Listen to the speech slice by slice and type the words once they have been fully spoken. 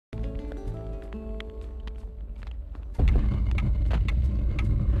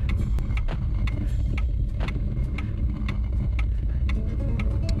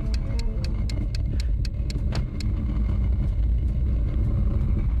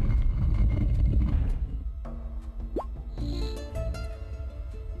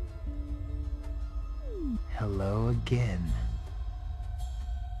again.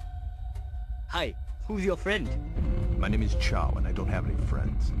 Hi, who's your friend? My name is Chow, and I don't have any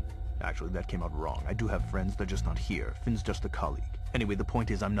friends. Actually, that came out wrong. I do have friends, they're just not here. Finn's just a colleague. Anyway, the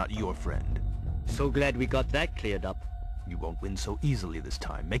point is I'm not your friend. So glad we got that cleared up. You won't win so easily this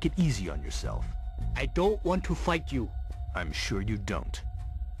time. Make it easy on yourself. I don't want to fight you. I'm sure you don't.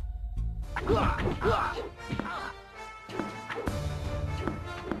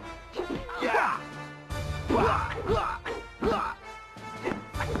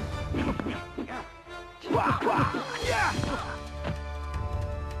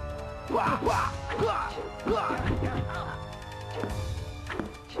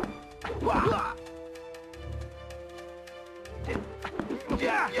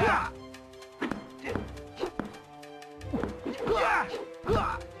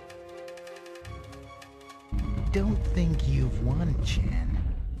 Don't think you've won, Chan.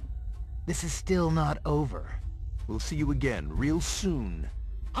 This is still not over. We'll see you again real soon.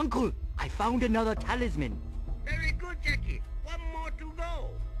 Uncle, I found another talisman. Very good, Jackie. One more to go.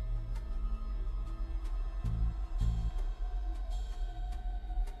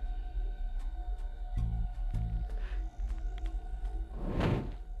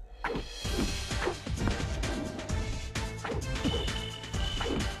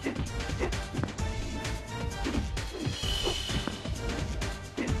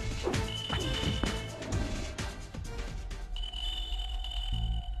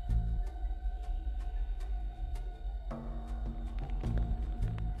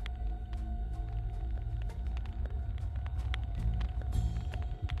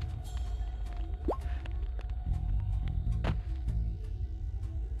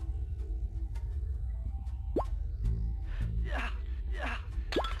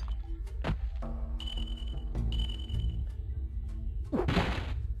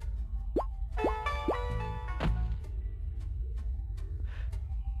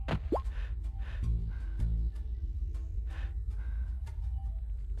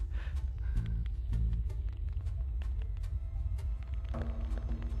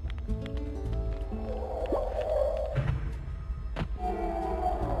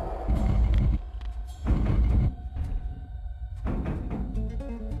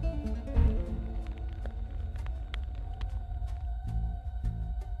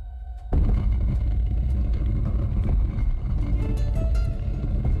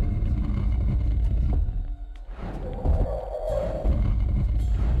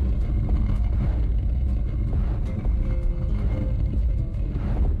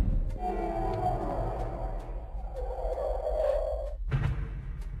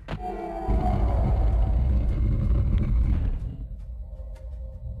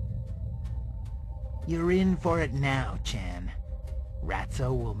 You're in for it now, Chan.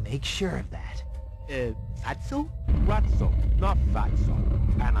 Ratso will make sure of that. Fatso? Ratso, not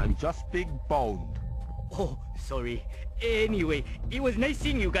fatso. And I'm just big boned. Oh, sorry. Anyway, it was nice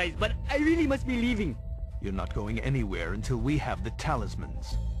seeing you guys, but I really must be leaving. You're not going anywhere until we have the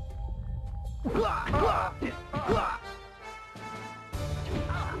talismans.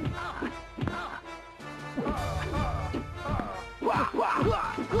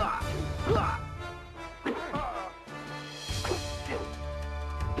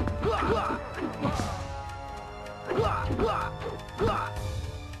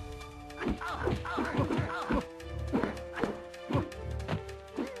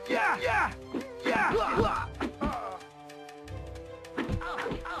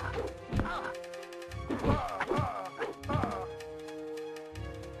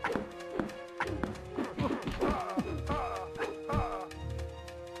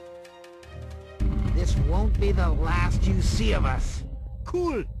 This won't be the last you see of us.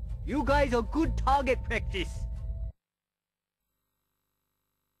 Cool. You guys are good target practice.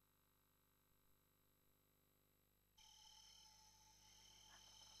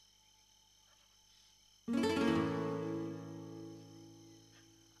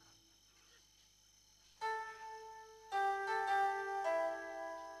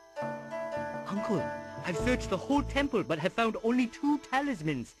 Uncle, I've searched the whole temple but have found only 2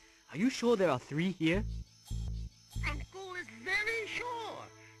 talismans. Are you sure there are 3 here? Uncle is very sure.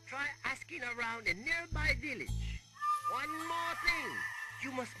 Try asking around a nearby village. One more thing.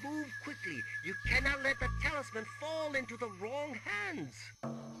 You must move quickly. You cannot let the talisman fall into the wrong hands.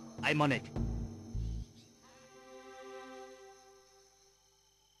 I'm on it.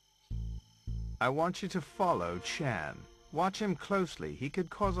 I want you to follow Chan. Watch him closely. He could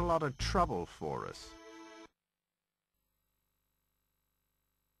cause a lot of trouble for us.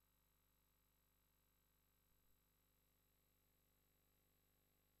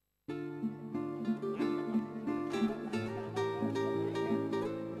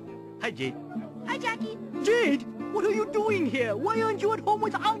 Hi, Jade. Hi, Jackie. Jade, what are you doing here? Why aren't you at home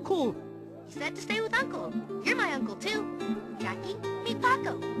with Uncle? You said to stay with Uncle. You're my uncle, too. Jackie, meet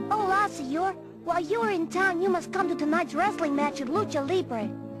Paco. Hola, senor. While you are in town, you must come to tonight's wrestling match at Lucha Libre.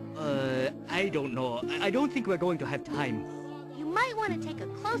 I don't know. I don't think we're going to have time. You might want to take a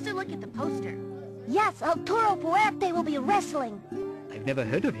closer look at the poster. Yes, El Toro Fuerte will be wrestling. I've never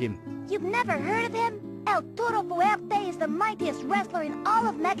heard of him. You've never heard of him? El Toro Fuerte is the mightiest wrestler in all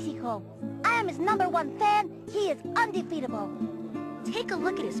of Mexico. I am his #1 fan. He is undefeatable. Take a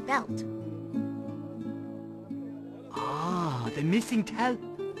look at his belt. Ah, the missing tal...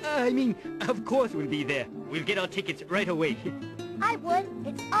 I mean, of course we'll be there. We'll get our tickets right away. I would.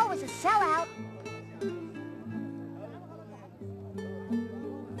 It's always a sellout.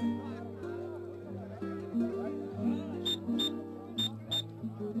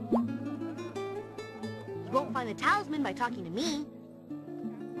 You won't find the talisman by talking to me.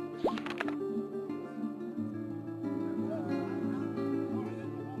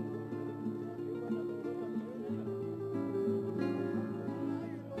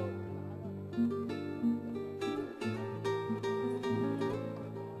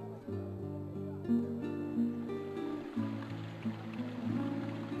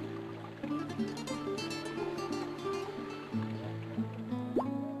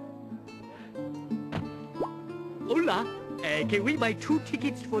 Hola. Can we buy 2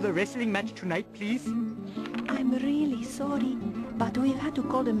 tickets for the wrestling match tonight, please? I'm really sorry, but we've had to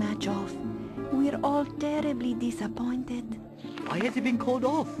call the match off. We're all terribly disappointed. Why has it been called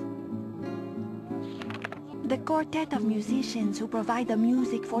off? The quartet of musicians who provide the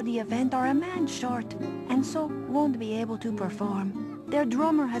music for the event are a man short, and so won't be able to perform. Their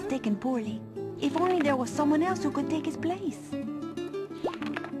drummer has taken poorly. If only there was someone else who could take his place.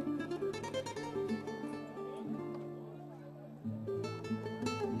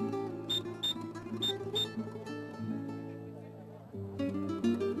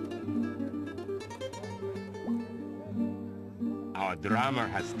 Our drummer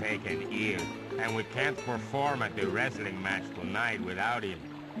has taken ill, and we can't perform at the wrestling match tonight without him.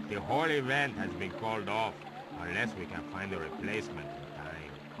 The whole event has been called off, unless we can find a replacement in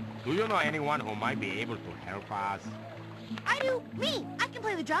time. Do you know anyone who might be able to help us? I do. Me. I can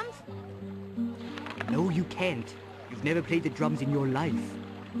play the drums. No, you can't. You've never played the drums in your life.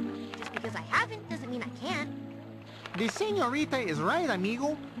 Just because I haven't doesn't mean I can't. The señorita is right,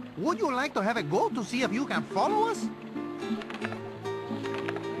 amigo. Would you like to have a go to see if you can follow us?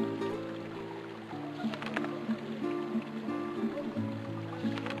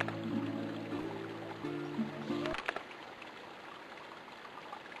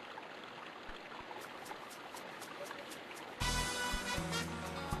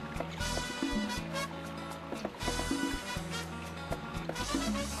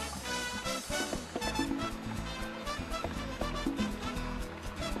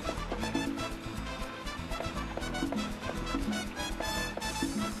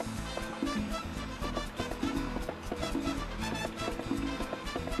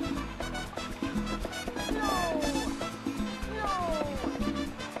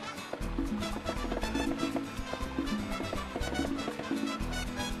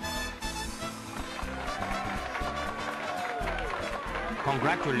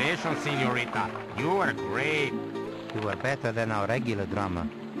 Congratulations, señorita. You were great. You were better than our regular drummer.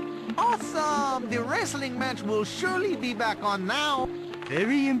 Awesome! The wrestling match will surely be back on now.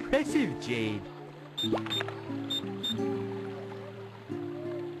 Very impressive, Jade.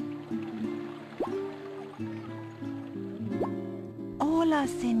 Hola,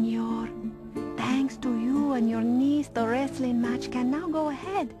 senor. Thanks to you and your niece, the wrestling match can now go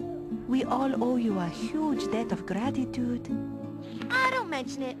ahead. We all owe you a huge debt of gratitude. Ah, don't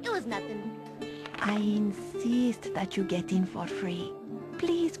mention it. It was nothing. I insist that you get in for free.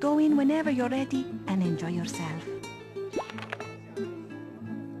 Please go in whenever you're ready and enjoy yourself.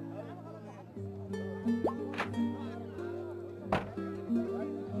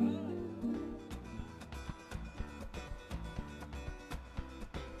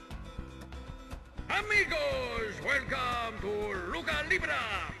 Amigos, welcome to Lucha Libre.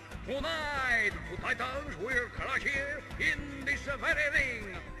 Tonight, two titans will clash here in this very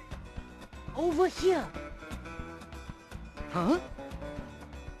ring. Over here. Huh?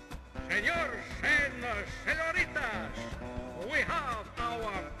 Señores and señoritas, we have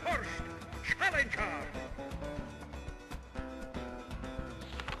our first challenger.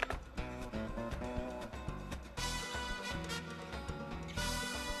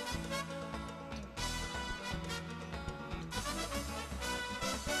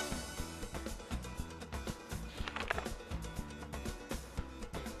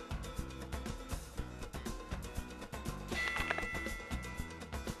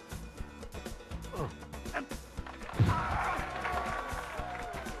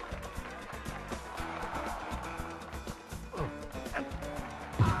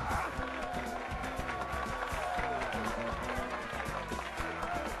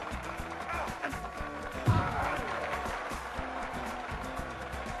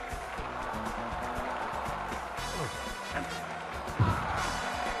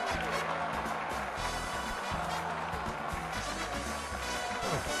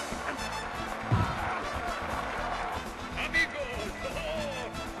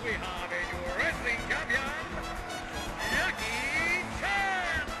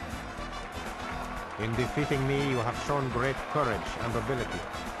 In defeating me, you have shown great courage and ability.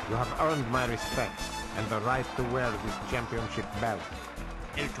 You have earned my respect and the right to wear this championship belt.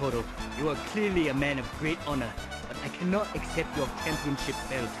 El Toro, you are clearly a man of great honor, but I cannot accept your championship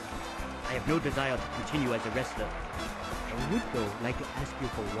belt. I have no desire to continue as a wrestler. I would, though, like to ask you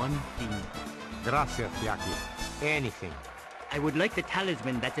for one thing. Gracias, Yaki. Anything. I would like the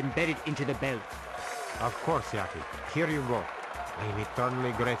talisman that's embedded into the belt. Of course, Yaki. Here you go. I am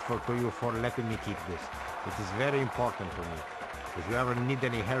eternally grateful to you for letting me keep this. It is very important to me. If you ever need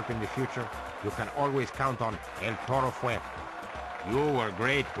any help in the future, you can always count on El Toro Fuerte. You were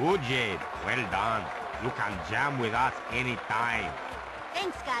great too, Jade. Well done. You can jam with us anytime.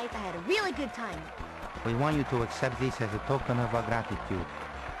 Thanks, guys. I had a really good time. We want you to accept this as a token of our gratitude.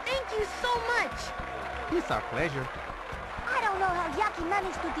 Thank you so much. It's our pleasure. I don't know how Yaki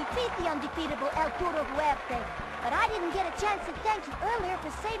managed to defeat the undefeatable El Toro Fuerte, but I didn't get a chance to thank you earlier for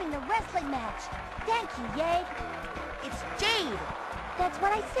saving the wrestling match. Thank you, Yade. It's Jade. That's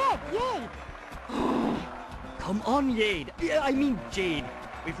what I said, Yade. Come on, Yade. Yeah, I mean Jade.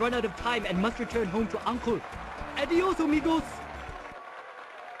 We've run out of time and must return home to Uncle. Adios, amigos.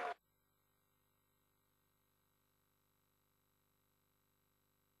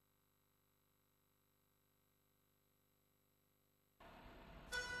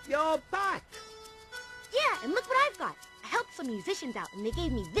 You're back! Yeah, and look what I've got. I helped some musicians out, and they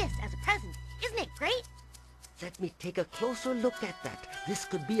gave me this as a present. Isn't it great? Let me take a closer look at that. This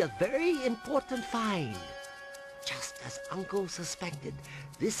could be a very important find. Just as Uncle suspected,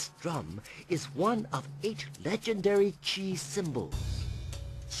 this drum is one of 8 legendary chi symbols.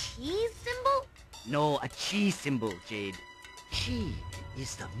 Cheese symbol? No, a chi symbol, Jade. Chi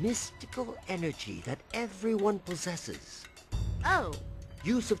is the mystical energy that everyone possesses. Oh.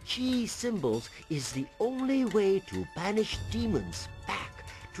 Use of chi symbols is the only way to banish demons back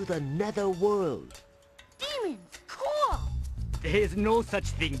to the nether world. Demons! Cool! There is no such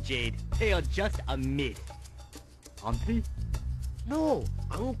thing, Jade. They are just a myth. Aren't they? No,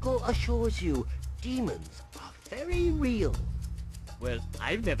 Uncle assures you, demons are very real. Well,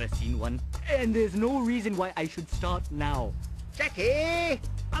 I've never seen one, and there's no reason why I should start now. Jackie!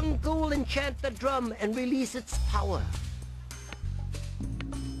 Uncle will enchant the drum and release its power.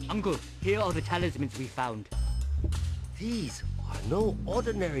 Uncle, here are the talismans we found. These are no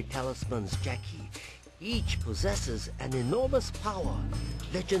ordinary talismans, Jackie. Each possesses an enormous power.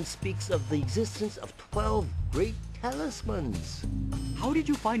 Legend speaks of the existence of 12 great talismans. How did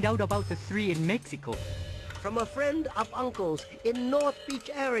you find out about the 3 in Mexico? From a friend of Uncle's in North Beach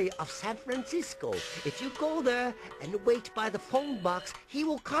area of San Francisco. If you go there and wait by the phone box, he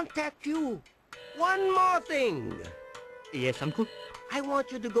will contact you. One more thing. Yes, Uncle? I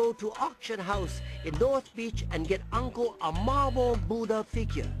want you to go to auction house in North Beach and get Uncle a marble Buddha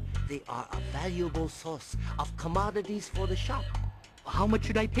figure. They are a valuable source of commodities for the shop. How much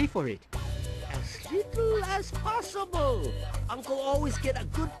should I pay for it? As little as possible. Uncle always get a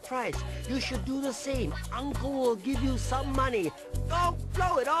good price. You should do the same. Uncle will give you some money. Don't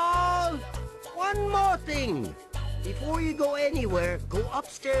blow it all. One more thing. Before you go anywhere, go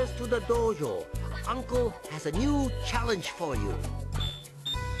upstairs to the dojo. Uncle has a new challenge for you.